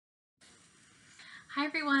Hi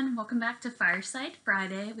everyone, welcome back to Fireside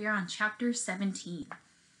Friday. We are on chapter 17.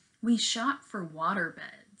 We shop for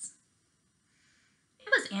waterbeds. It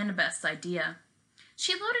was Annabeth's idea.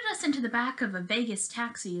 She loaded us into the back of a Vegas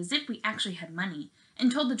taxi as if we actually had money and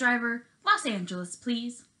told the driver, "Los Angeles,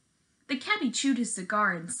 please." The cabbie chewed his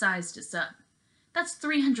cigar and sized us up. "That's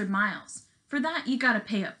 300 miles. For that, you gotta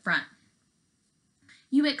pay up front."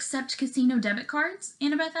 "You accept casino debit cards?"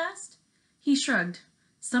 Annabeth asked. He shrugged.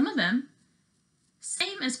 "Some of them.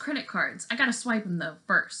 Same as credit cards. I gotta swipe them, though,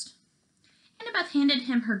 first." Annabeth handed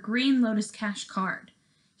him her green Lotus Cash card.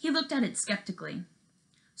 He looked at it skeptically.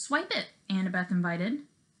 "Swipe it," Annabeth invited.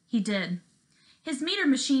 He did. His meter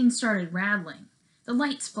machine started rattling. The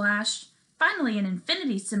lights flashed. Finally, an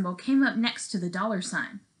infinity symbol came up next to the dollar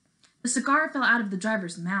sign. The cigar fell out of the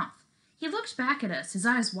driver's mouth. He looked back at us, his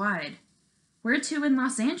eyes wide. "Where to in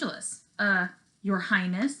Los Angeles?" Your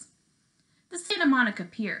Highness." The Santa Monica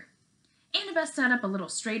Pier. Annabeth sat up a little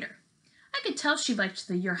straighter. I could tell she liked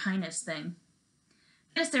the "Your Highness" thing.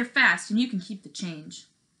 "Get us there fast, and you can keep the change."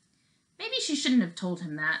 Maybe she shouldn't have told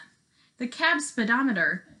him that. The cab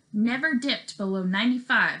speedometer never dipped below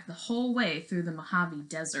 95 the whole way through the Mojave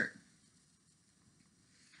Desert.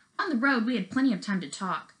 On the road, we had plenty of time to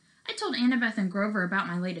talk. I told Annabeth and Grover about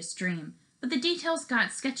my latest dream, but the details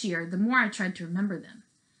got sketchier the more I tried to remember them.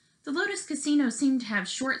 The Lotus Casino seemed to have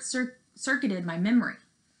short-circuited my memory.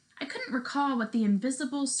 I couldn't recall what the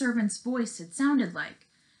invisible servant's voice had sounded like,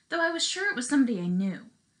 though I was sure it was somebody I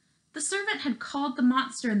knew. The servant had called the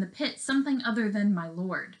monster in the pit something other than "my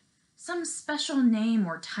lord," some special name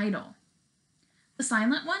or title. "The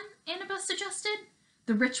silent one?" Annabeth suggested.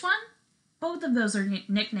 "The rich one?" "Both of those are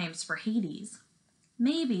nicknames for Hades."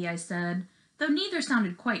 "Maybe," I said, though neither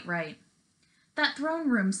sounded quite right. "That throne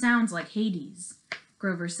room sounds like Hades,"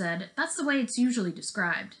 Grover said. "That's the way it's usually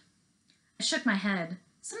described." I shook my head.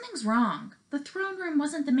 Something's wrong. The throne room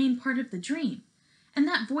wasn't the main part of the dream. And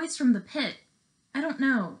that voice from the pit, I don't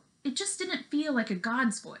know, it just didn't feel like a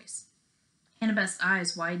god's voice. Annabeth's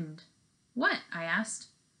eyes widened. "What?" I asked.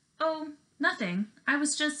 "Oh, nothing. I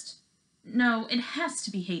was just... No, it has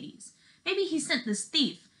to be Hades. Maybe he sent this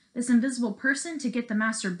thief, this invisible person, to get the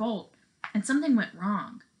master bolt, and something went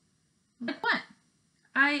wrong." "Like what?"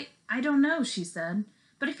 I don't know," she said.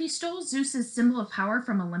 "But if he stole Zeus's symbol of power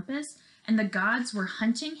from Olympus, and the gods were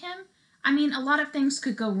hunting him, a lot of things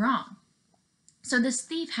could go wrong. So this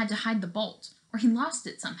thief had to hide the bolt, or he lost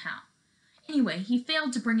it somehow. Anyway, he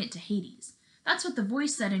failed to bring it to Hades. That's what the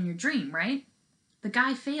voice said in your dream, right? The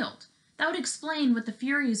guy failed. That would explain what the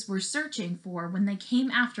Furies were searching for when they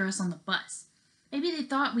came after us on the bus. Maybe they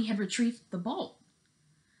thought we had retrieved the bolt."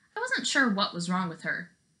 I wasn't sure what was wrong with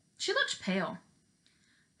her. She looked pale.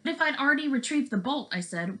 "But if I'd already retrieved the bolt," I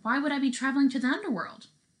said, "why would I be traveling to the Underworld?"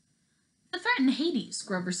 "To threaten Hades,"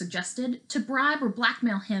 Grover suggested, "to bribe or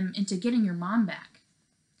blackmail him into getting your mom back."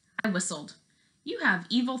 I whistled. "You have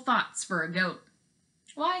evil thoughts for a goat."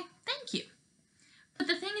 "Why, thank you." "But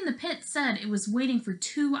the thing in the pit said it was waiting for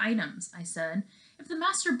 2 items," I said. "If the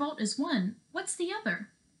master bolt is one, what's the other?"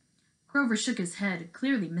 Grover shook his head,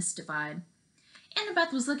 clearly mystified.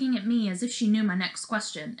 Annabeth was looking at me as if she knew my next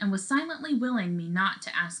question and was silently willing me not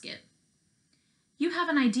to ask it. "You have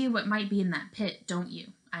an idea what might be in that pit, don't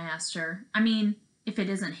you?" I asked her. If it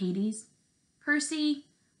isn't Hades." "Percy,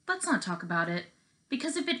 let's not talk about it.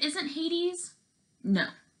 Because if it isn't Hades,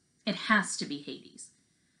 no, it has to be Hades."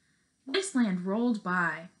 Wasteland rolled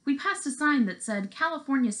by. We passed a sign that said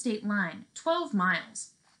California State Line, 12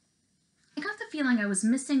 miles. I got the feeling I was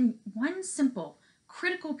missing one simple,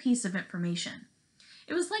 critical piece of information.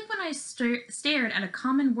 It was like when I stared at a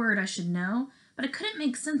common word I should know, but I couldn't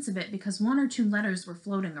make sense of it because 1 or 2 letters were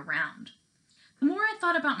floating around. The more I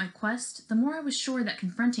thought about my quest, the more I was sure that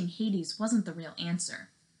confronting Hades wasn't the real answer.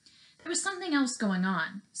 There was something else going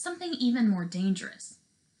on, something even more dangerous.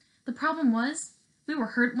 The problem was, we were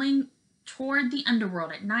hurtling toward the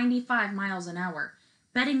Underworld at 95 miles an hour,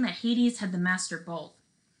 betting that Hades had the master bolt.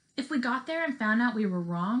 If we got there and found out we were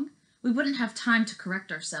wrong, we wouldn't have time to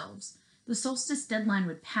correct ourselves. The solstice deadline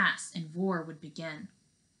would pass and war would begin.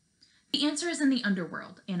 "The answer is in the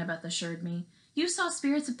Underworld," Annabeth assured me. "You saw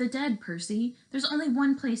spirits of the dead, Percy. There's only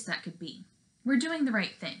one place that could be. We're doing the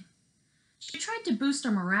right thing." She tried to boost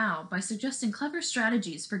our morale by suggesting clever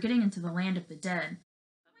strategies for getting into the land of the dead,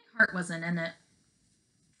 but my heart wasn't in it.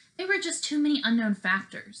 There were just too many unknown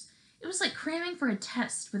factors. It was like cramming for a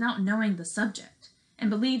test without knowing the subject, and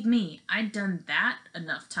believe me, I'd done that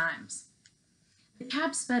enough times. The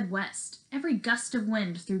cab sped west. Every gust of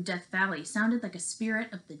wind through Death Valley sounded like a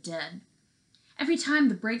spirit of the dead. Every time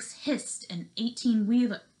the brakes hissed on an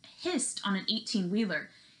 18-wheeler,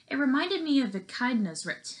 it reminded me of Echidna's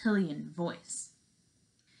reptilian voice.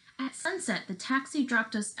 At sunset, the taxi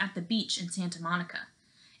dropped us at the beach in Santa Monica.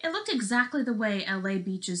 It looked exactly the way LA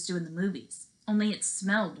beaches do in the movies, only it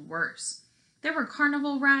smelled worse. There were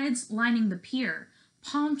carnival rides lining the pier,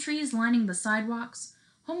 palm trees lining the sidewalks,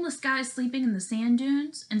 homeless guys sleeping in the sand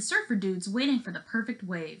dunes, and surfer dudes waiting for the perfect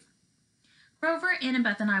wave. Grover,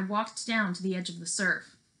 Annabeth, and I walked down to the edge of the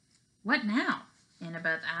surf. "What now?"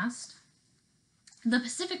 Annabeth asked. The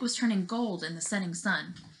Pacific was turning gold in the setting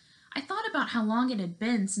sun. I thought about how long it had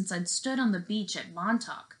been since I'd stood on the beach at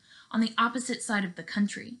Montauk, on the opposite side of the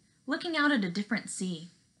country, looking out at a different sea.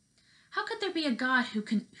 How could there be a God who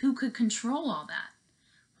could control all that?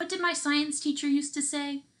 What did my science teacher used to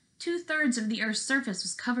say? 2/3 of the Earth's surface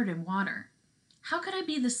was covered in water. How could I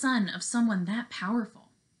be the son of someone that powerful?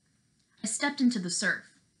 I stepped into the surf.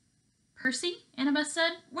 "Percy," Annabeth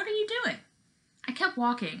said, "what are you doing?" I kept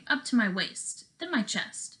walking, up to my waist, then my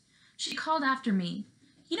chest. She called after me,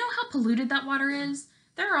 "You know how polluted that water is?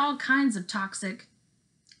 There are all kinds of toxic..."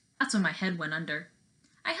 That's when my head went under.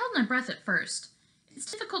 I held my breath at first. It's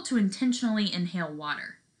difficult to intentionally inhale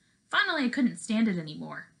water. Finally, I couldn't stand it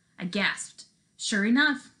anymore. I gasped. Sure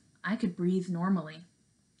enough, I could breathe normally.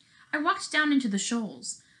 I walked down into the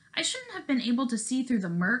shoals. I shouldn't have been able to see through the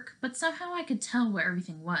murk, but somehow I could tell where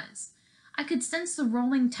everything was. I could sense the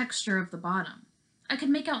rolling texture of the bottom. I could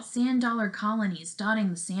make out sand dollar colonies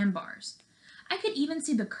dotting the sandbars. I could even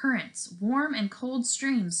see the currents, warm and cold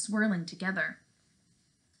streams swirling together.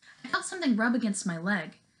 I felt something rub against my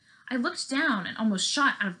leg. I looked down and almost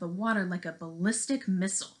shot out of the water like a ballistic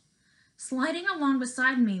missile. Sliding along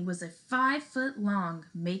beside me was a 5-foot-long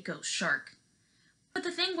mako shark. But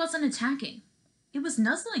the thing wasn't attacking. It was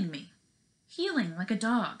nuzzling me, heeling like a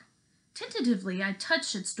dog. Tentatively, I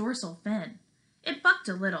touched its dorsal fin. It bucked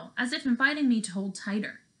a little, as if inviting me to hold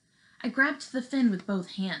tighter. I grabbed the fin with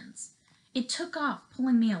both hands. It took off,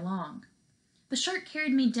 pulling me along. The shark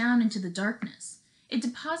carried me down into the darkness. It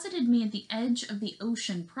deposited me at the edge of the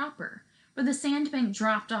ocean proper, where the sandbank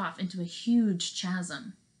dropped off into a huge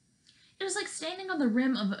chasm. It was like standing on the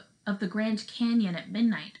rim of the Grand Canyon at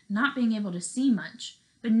midnight, not being able to see much,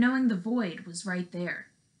 but knowing the void was right there.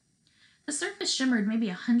 The surface shimmered maybe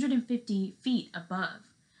 150 feet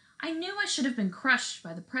above. I knew I should have been crushed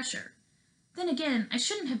by the pressure. Then again, I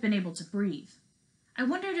shouldn't have been able to breathe. I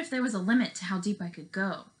wondered if there was a limit to how deep I could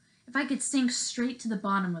go, if I could sink straight to the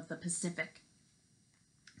bottom of the Pacific.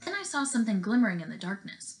 Then I saw something glimmering in the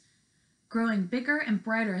darkness, growing bigger and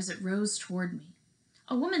brighter as it rose toward me.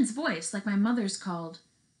 A woman's voice, like my mother's, called,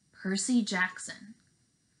 "Percy Jackson."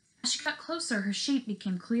 As she got closer, her shape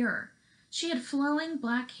became clearer. She had flowing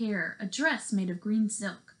black hair, a dress made of green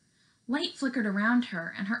silk. Light flickered around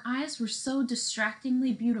her, and her eyes were so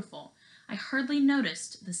distractingly beautiful, I hardly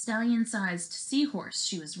noticed the stallion-sized seahorse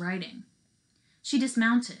she was riding. She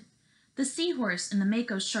dismounted. The seahorse and the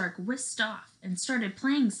mako shark whisked off and started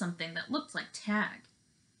playing something that looked like tag.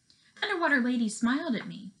 The underwater lady smiled at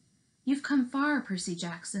me. "You've come far, Percy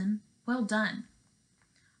Jackson. Well done."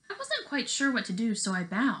 I wasn't quite sure what to do, so I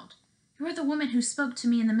bowed. "You are the woman who spoke to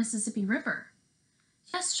me in the Mississippi River."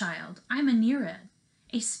 "Yes, child, I'm a Nereid,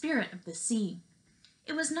 a spirit of the sea.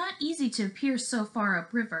 It was not easy to appear so far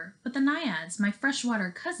upriver, but the naiads, my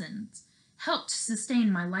freshwater cousins, helped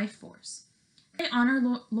sustain my life force. They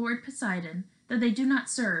honor Lord Poseidon, though they do not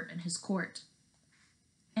serve in his court."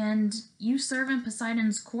 "And you serve in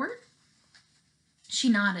Poseidon's court?" She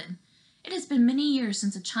nodded. "It has been many years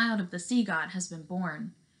since a child of the sea god has been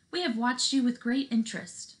born. We have watched you with great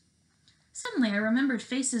interest." Suddenly I remembered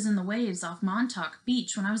faces in the waves off Montauk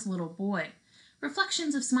Beach when I was a little boy,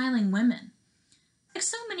 reflections of smiling women. Like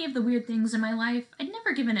so many of the weird things in my life, I'd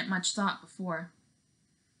never given it much thought before.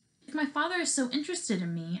 "If my father is so interested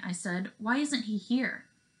in me," I said, "why isn't he here?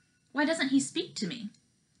 Why doesn't he speak to me?"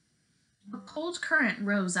 A cold current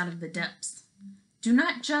rose out of the depths. "Do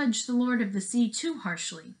not judge the Lord of the Sea too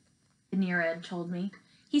harshly," the Nereid told me.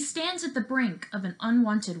 "He stands at the brink of an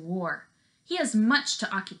unwanted war. He has much to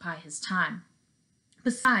occupy his time.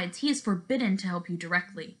 Besides, he is forbidden to help you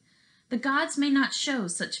directly. The gods may not show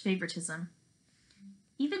such favoritism."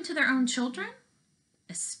 "Even to their own children?"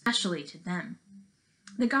 "Especially to them.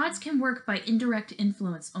 The gods can work by indirect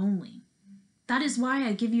influence only. That is why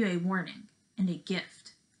I give you a warning and a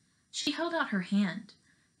gift." She held out her hand.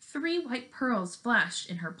 3 white pearls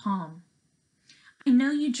flashed in her palm. "I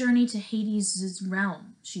know you journey to Hades'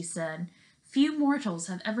 realm," she said. "Few mortals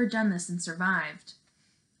have ever done this and survived.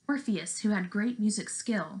 Orpheus, who had great music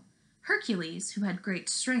skill. Hercules, who had great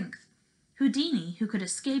strength. Houdini, who could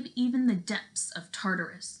escape even the depths of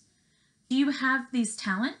Tartarus. Do you have these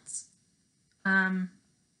talents?"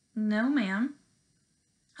 No, ma'am."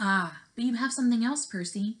 "Ah, but you have something else,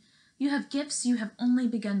 Percy. You have gifts you have only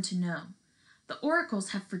begun to know. The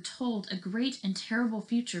oracles have foretold a great and terrible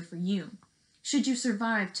future for you, should you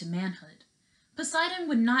survive to manhood. Poseidon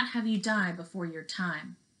would not have you die before your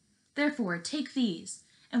time. Therefore, take these,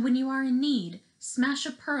 and when you are in need, smash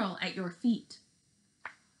a pearl at your feet.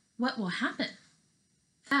 What will happen?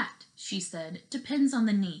 That, she said, depends on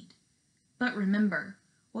the need. But remember,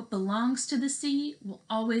 what belongs to the sea will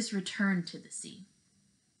always return to the sea.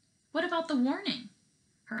 What about the warning?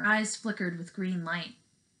 Her eyes flickered with green light.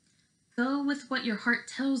 Go with what your heart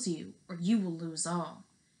tells you, or you will lose all.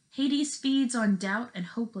 Hades feeds on doubt and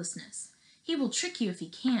hopelessness. He will trick you if he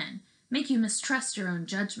can, make you mistrust your own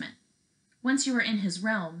judgment. Once you are in his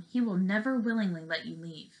realm, he will never willingly let you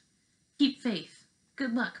leave. Keep faith.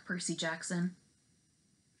 Good luck, Percy Jackson.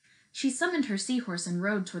 She summoned her seahorse and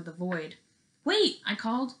rode toward the void. Wait, I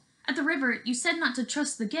called. At the river, you said not to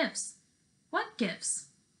trust the gifts. What gifts?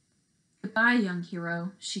 Goodbye, young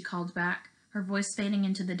hero, she called back, her voice fading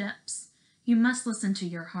into the depths. You must listen to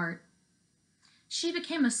your heart. She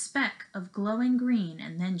became a speck of glowing green,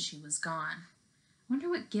 and then she was gone. I wonder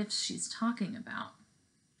what gifts she's talking about.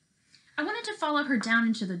 I wanted to follow her down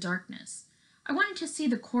into the darkness. I wanted to see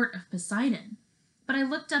the court of Poseidon, but I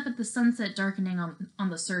looked up at the sunset darkening on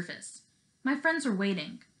the surface. My friends were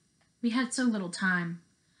waiting. We had so little time.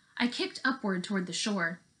 I kicked upward toward the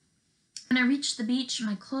shore. When I reached the beach,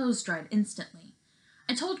 my clothes dried instantly.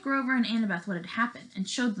 I told Grover and Annabeth what had happened and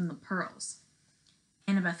showed them the pearls.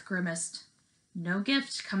 Annabeth grimaced. No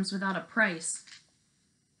gift comes without a price.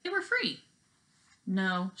 They were free.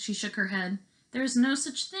 No, she shook her head. There is no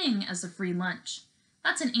such thing as a free lunch.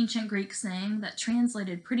 That's an ancient Greek saying that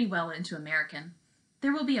translated pretty well into American.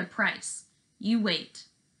 There will be a price. You wait.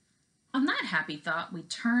 On that happy thought, we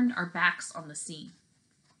turned our backs on the sea.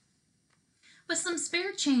 With some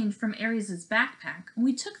spare change from Aries' backpack,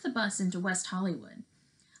 we took the bus into West Hollywood.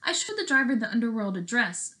 I showed the driver the Underworld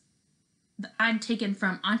address that I'd taken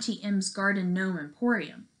from Auntie M's Garden Gnome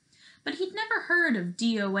Emporium, but he'd never heard of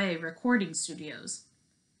DOA recording studios.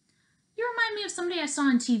 You remind me of somebody I saw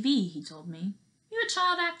on TV, he told me. You a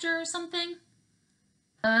child actor or something?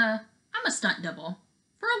 I'm a stunt double.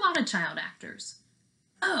 For a lot of child actors.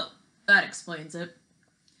 Oh, that explains it.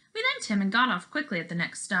 We thanked him and got off quickly at the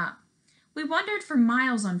next stop. We wandered for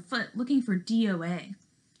miles on foot looking for DOA.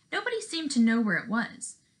 Nobody seemed to know where it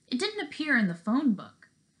was. It didn't appear in the phone book.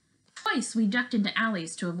 Twice we ducked into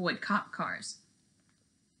alleys to avoid cop cars.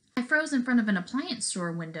 I froze in front of an appliance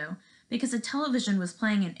store window because a television was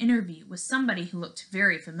playing an interview with somebody who looked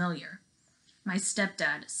very familiar. My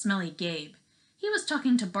stepdad, Smelly Gabe. He was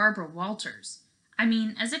talking to Barbara Walters. I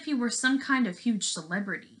mean, as if he were some kind of huge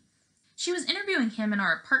celebrity. She was interviewing him in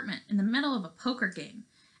our apartment in the middle of a poker game,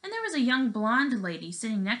 and there was a young blonde lady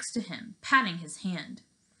sitting next to him, patting his hand.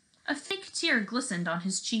 A fake tear glistened on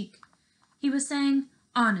his cheek. He was saying,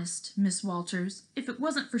 "Honest, Miss Walters, if it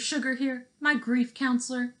wasn't for Sugar here, my grief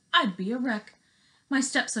counselor, I'd be a wreck. My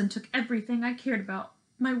stepson took everything I cared about.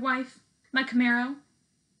 My wife, my Camaro.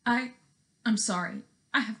 I'm sorry.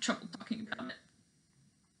 I have trouble talking about it."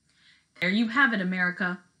 There you have it,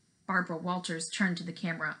 America. Barbara Walters turned to the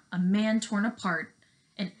camera. A man torn apart.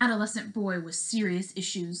 An adolescent boy with serious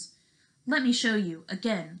issues. Let me show you,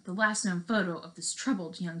 again, the last known photo of this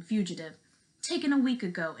troubled young fugitive, taken a week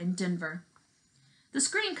ago in Denver. The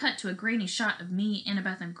screen cut to a grainy shot of me,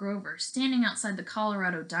 Annabeth, and Grover standing outside the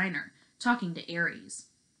Colorado diner, talking to Aries.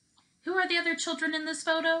 Who are the other children in this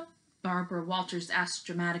photo? Barbara Walters asked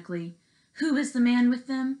dramatically. Who is the man with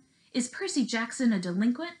them? Is Percy Jackson a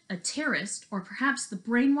delinquent, a terrorist, or perhaps the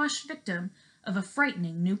brainwashed victim of a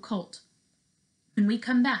frightening new cult? When we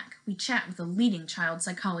come back, we chat with a leading child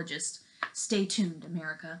psychologist. Stay tuned,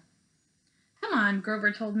 America. Come on,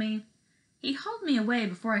 Grover told me. He hauled me away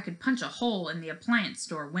before I could punch a hole in the appliance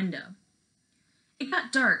store window. It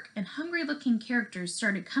got dark, and hungry-looking characters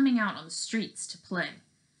started coming out on the streets to play.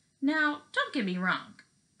 Now, don't get me wrong.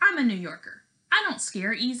 I'm a New Yorker. I don't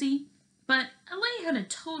scare easy, but LA had a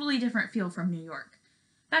totally different feel from New York.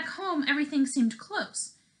 Back home, everything seemed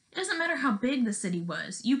close. It doesn't matter how big the city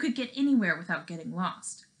was, you could get anywhere without getting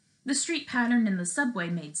lost. The street pattern in the subway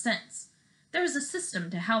made sense. There was a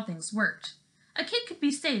system to how things worked. A kid could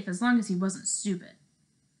be safe as long as he wasn't stupid.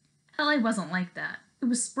 LA wasn't like that. It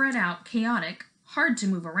was spread out, chaotic, hard to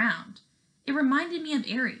move around. It reminded me of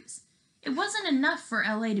Aries. It wasn't enough for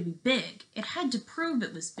LA to be big. It had to prove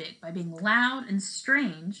it was big by being loud and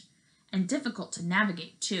strange and difficult to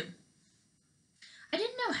navigate, too. I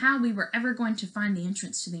didn't know how we were ever going to find the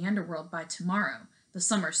entrance to the Underworld by tomorrow, the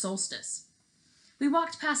summer solstice. We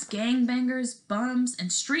walked past gangbangers, bums,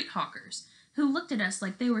 and street hawkers who looked at us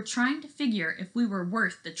like they were trying to figure if we were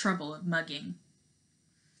worth the trouble of mugging.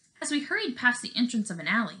 As As we hurried past the entrance of an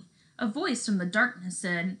alley, a voice from the darkness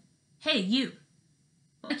said, "Hey, you."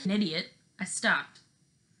 Like an idiot, I stopped.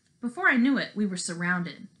 Before I knew it, we were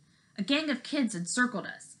surrounded. A gang of kids had circled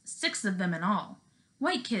us, 6 of them in all.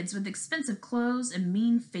 White kids with expensive clothes and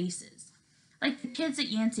mean faces. Like the kids at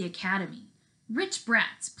Yancey Academy. Rich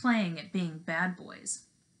brats playing at being bad boys.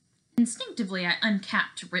 Instinctively, I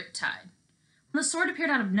uncapped Riptide. When the sword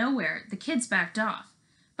appeared out of nowhere, the kids backed off.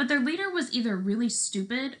 But their leader was either really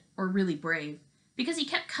stupid or really brave, because he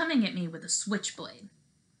kept coming at me with a switchblade.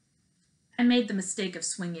 I made the mistake of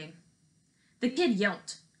swinging. The kid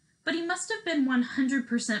yelped, but he must have been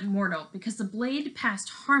 100% mortal because the blade passed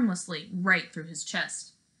harmlessly right through his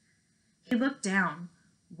chest. He looked down.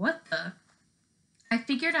 What the? I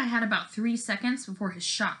figured I had about 3 seconds before his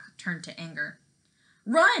shock turned to anger.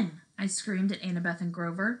 "Run!" I screamed at Annabeth and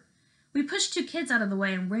Grover. We pushed 2 kids out of the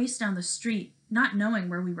way and raced down the street, not knowing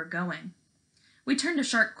where we were going. We turned a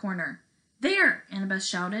sharp corner. "There!" Annabeth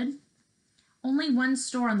shouted. Only one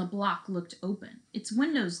store on the block looked open, its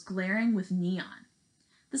windows glaring with neon.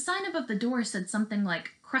 The sign above the door said something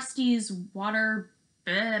like Krusty's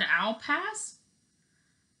Waterbed Owl Pass?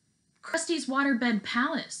 Krusty's Waterbed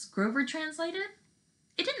Palace, Grover translated.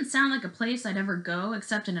 It didn't sound like a place I'd ever go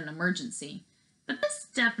except in an emergency, but this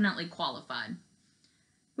definitely qualified.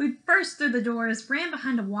 We burst through the doors, ran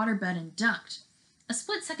behind a waterbed, and ducked. A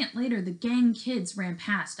split second later, the gang kids ran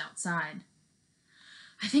past outside.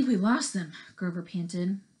 "I think we lost them," Grover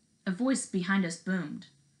panted. A voice behind us boomed.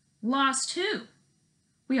 "Lost who?"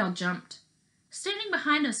 We all jumped. Standing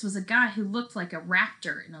behind us was a guy who looked like a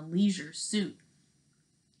raptor in a leisure suit.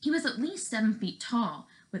 He was at least 7 feet tall,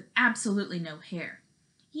 with absolutely no hair.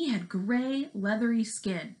 He had gray, leathery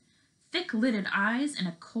skin, thick-lidded eyes, and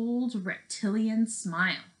a cold, reptilian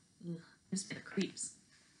smile. Ugh, gives me the creeps.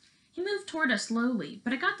 He moved toward us slowly,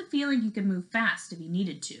 but I got the feeling he could move fast if he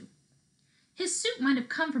needed to. His suit might have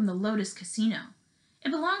come from the Lotus Casino.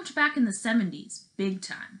 It belonged back in the 70s, big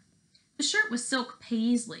time. The shirt was silk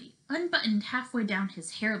paisley, unbuttoned halfway down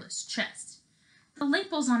his hairless chest. The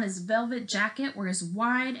lapels on his velvet jacket were as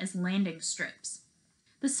wide as landing strips.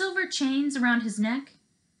 The silver chains around his neck,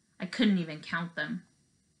 I couldn't even count them.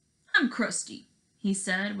 "I'm Krusty," he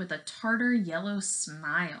said with a tartar yellow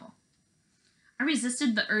smile. I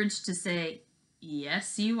resisted the urge to say,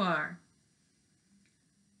 "Yes, you are."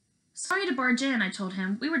 "Sorry to barge in," I told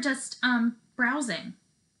him. "We were just, browsing."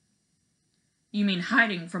 "You mean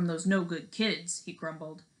hiding from those no-good kids," he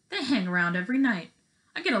grumbled. "They hang around every night.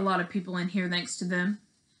 I get a lot of people in here thanks to them.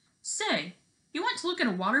 Say, you want to look at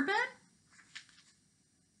a waterbed?"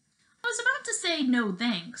 I was about to say no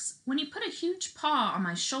thanks when he put a huge paw on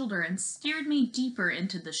my shoulder and steered me deeper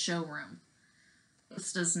into the showroom.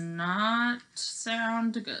 This does not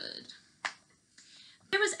sound good.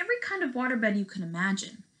 There was every kind of waterbed you could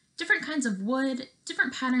imagine. Different kinds of wood,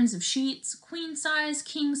 different patterns of sheets, queen size,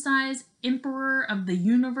 king size, emperor of the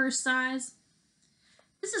universe size.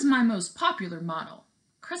 "This is my most popular model."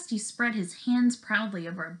 Krusty spread his hands proudly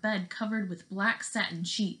over a bed covered with black satin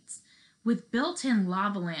sheets, with built-in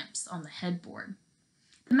lava lamps on the headboard.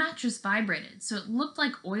 The mattress vibrated, so it looked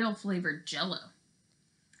like oil-flavored Jell-O.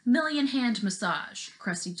 "Million hand massage,"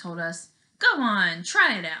 Krusty told us. "Go on,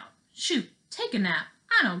 try it out. Shoot, take a nap.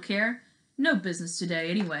 I don't care. No business today,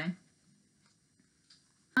 anyway."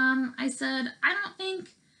 I said, "I don't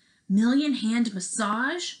think—" "Million hand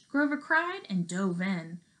massage?" Grover cried and dove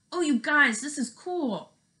in. "Oh, you guys, this is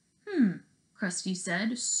cool." Krusty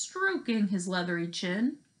said, stroking his leathery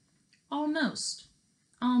chin. "Almost.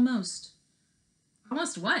 Almost."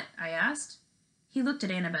 "Almost what?" I asked. He looked at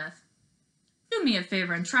Annabeth. "Do me a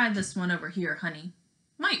favor and try this one over here, honey.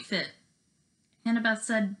 Might fit." Annabeth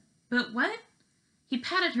said, "But what?" He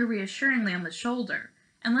patted her reassuringly on the shoulder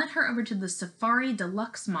and led her over to the Safari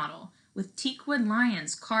Deluxe model with teakwood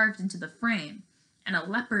lions carved into the frame and a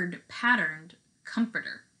leopard-patterned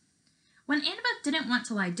comforter. When Annabeth didn't want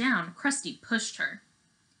to lie down, Krusty pushed her.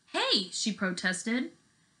 "Hey!" she protested.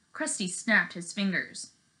 Krusty snapped his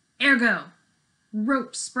fingers. "Ergo!"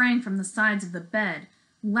 Rope sprang from the sides of the bed,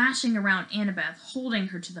 lashing around Annabeth, holding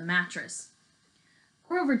her to the mattress.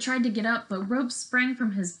 Grover tried to get up, but rope sprang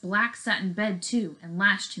from his black satin bed too and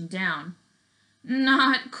lashed him down.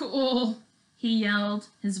 "Not cool," he yelled,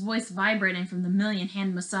 his voice vibrating from the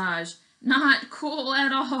million-hand massage. "Not cool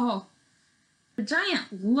at all." The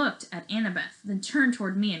giant looked at Annabeth, then turned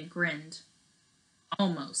toward me and grinned.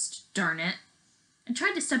 "Almost, darn it." I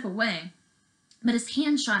tried to step away, but his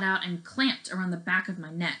hand shot out and clamped around the back of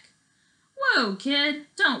my neck. "Whoa, kid,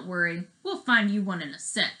 don't worry. We'll find you one in a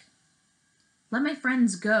sec." "Let my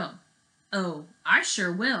friends go." "Oh, I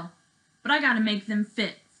sure will. But I gotta make them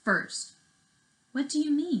fit first." "What do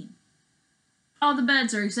you mean?" All the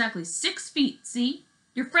beds are exactly 6 feet, see?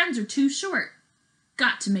 Your friends are too short.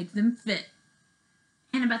 Got to make them fit.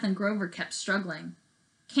 Annabeth and Grover kept struggling.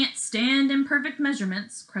 Can't stand imperfect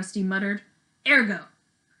measurements, Krusty muttered. Ergo.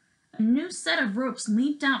 A new set of ropes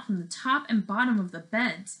leaped out from the top and bottom of the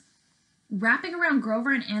beds, wrapping around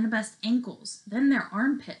Grover and Annabeth's ankles, then their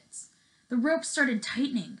armpits. The ropes started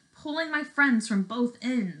tightening, pulling my friends from both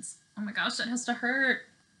ends. Oh my gosh, that has to hurt.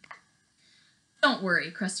 Don't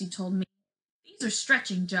worry, Krusty told me. These are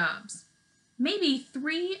stretching jobs. Maybe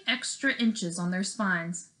 3 extra inches on their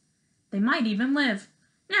spines. They might even live.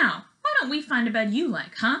 Now, why don't we find a bed you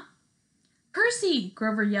like, huh? Percy,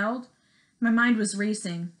 Grover yelled. My mind was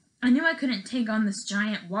racing. I knew I couldn't take on this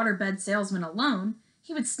giant waterbed salesman alone.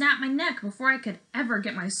 He would snap my neck before I could ever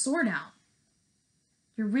get my sword out.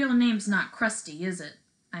 Your real name's not Krusty, is it?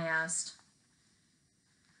 I asked.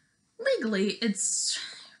 Legally, it's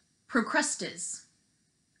Procrustes.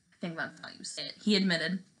 I think that's how you say it, he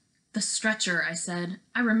admitted. The stretcher, I said.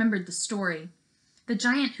 I remembered the story. The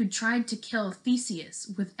giant who tried to kill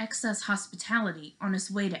Theseus with excess hospitality on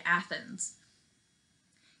his way to Athens.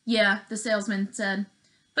 Yeah, the salesman said,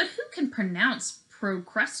 but who can pronounce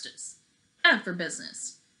Procrustes? Bad for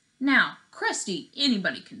business. Now, Krusty,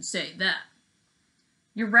 anybody can say that.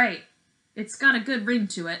 You're right. It's got a good ring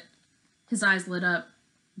to it. His eyes lit up.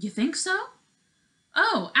 You think so?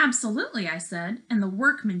 Oh, absolutely, I said. And the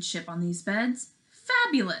workmanship on these beds?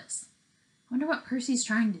 Fabulous. I wonder what Percy's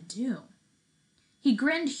trying to do. He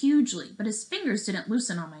grinned hugely, but his fingers didn't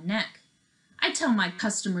loosen on my neck. I tell my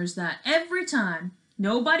customers that every time.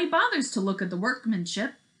 Nobody bothers to look at the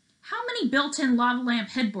workmanship. How many built-in lava lamp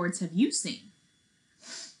headboards have you seen?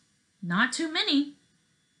 Not too many.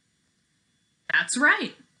 That's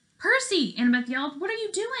right. Percy, Annabeth yelled, what are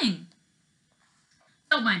you doing?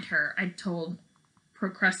 Don't mind her, I told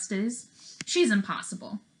Procrustes. She's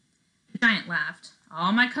impossible. The giant laughed.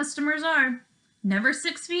 All my customers are. Never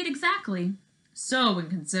 6 feet exactly. So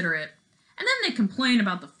inconsiderate. And then they complain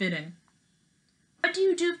about the fitting. What do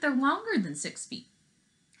you do if they're longer than 6 feet?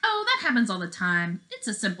 Oh, that happens all the time. It's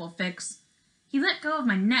a simple fix. He let go of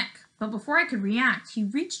my neck, but before I could react, he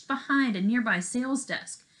reached behind a nearby sales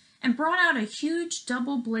desk and brought out a huge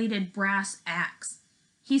double-bladed brass axe.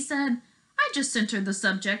 He said, I just center the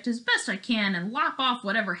subject as best I can and lop off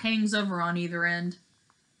whatever hangs over on either end.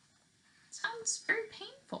 Sounds very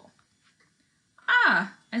painful.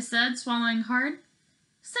 Ah, I said, swallowing hard.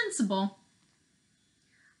 Sensible.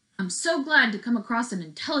 I'm so glad to come across an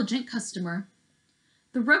intelligent customer.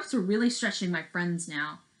 The ropes were really stretching my friends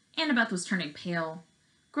now. Annabeth was turning pale.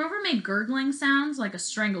 Grover made gurgling sounds like a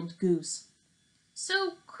strangled goose.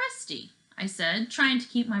 So, Krusty, I said, trying to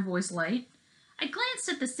keep my voice light. I glanced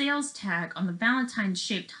at the sales tag on the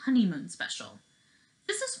Valentine-shaped honeymoon special.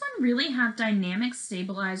 Does this one really have dynamic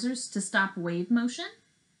stabilizers to stop wave motion?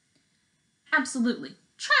 Absolutely.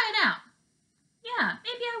 Try it out. Yeah,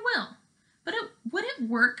 maybe I will. But would it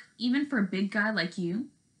work even for a big guy like you?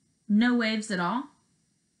 No waves at all?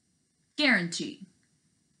 Guaranteed.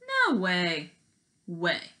 No way.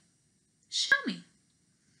 Way. Show me.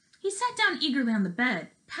 He sat down eagerly on the bed,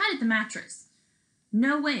 patted the mattress.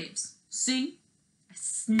 No waves. See? I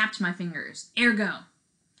snapped my fingers. Ergo.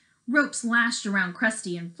 Ropes lashed around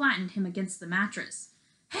Krusty and flattened him against the mattress.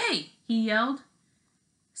 Hey, he yelled.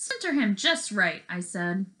 Center him just right, I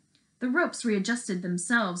said. The ropes readjusted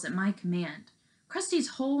themselves at my command. Krusty's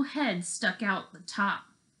whole head stuck out the top.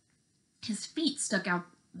 His feet stuck out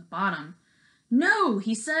the bottom. No,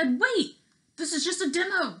 he said, wait, this is just a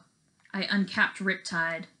demo. I uncapped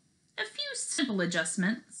Riptide. A few simple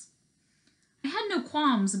adjustments. I had no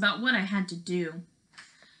qualms about what I had to do.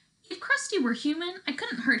 If Krusty were human, I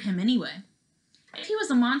couldn't hurt him anyway. If he was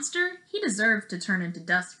a monster, he deserved to turn into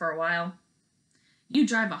dust for a while. You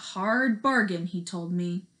drive a hard bargain, he told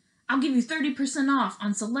me. I'll give you 30% off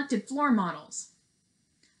on selected floor models.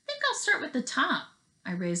 I think I'll start with the top.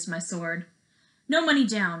 I raised my sword. No money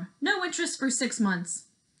down. No interest for 6 months.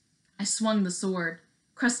 I swung the sword.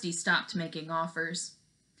 Krusty stopped making offers.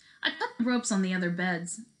 I cut the ropes on the other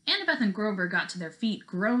beds. Annabeth and Grover got to their feet,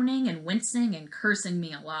 groaning and wincing and cursing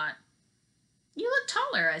me a lot. You look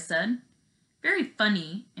taller, I said. Very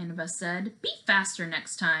funny, Annabeth said. Be faster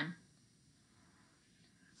next time.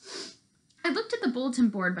 I looked at the bulletin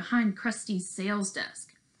board behind Krusty's sales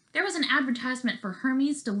desk. There was an advertisement for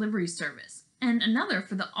Hermes delivery service and another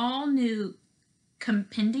for the all-new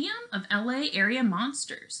Compendium of LA area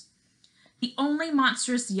monsters. The only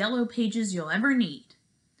monstrous yellow pages you'll ever need.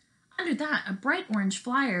 Under that, a bright orange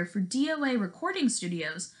flyer for DOA recording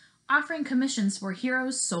studios offering commissions for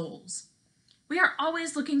heroes' souls. We are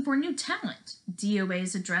always looking for new talent.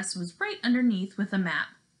 DOA's address was right underneath with a map.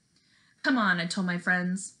 Come on, I told my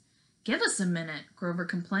friends. Give us a minute, Grover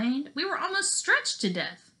complained. We were almost stretched to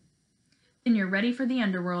death. Then you're ready for the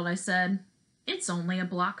Underworld, I said. It's only a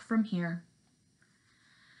block from here.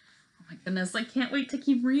 Oh my goodness, I can't wait to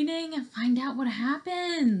keep reading and find out what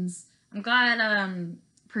happens. I'm glad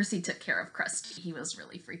Percy took care of Krusty. He was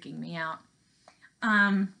really freaking me out.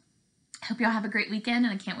 Hope y'all have a great weekend,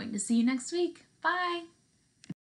 and I can't wait to see you next week. Bye!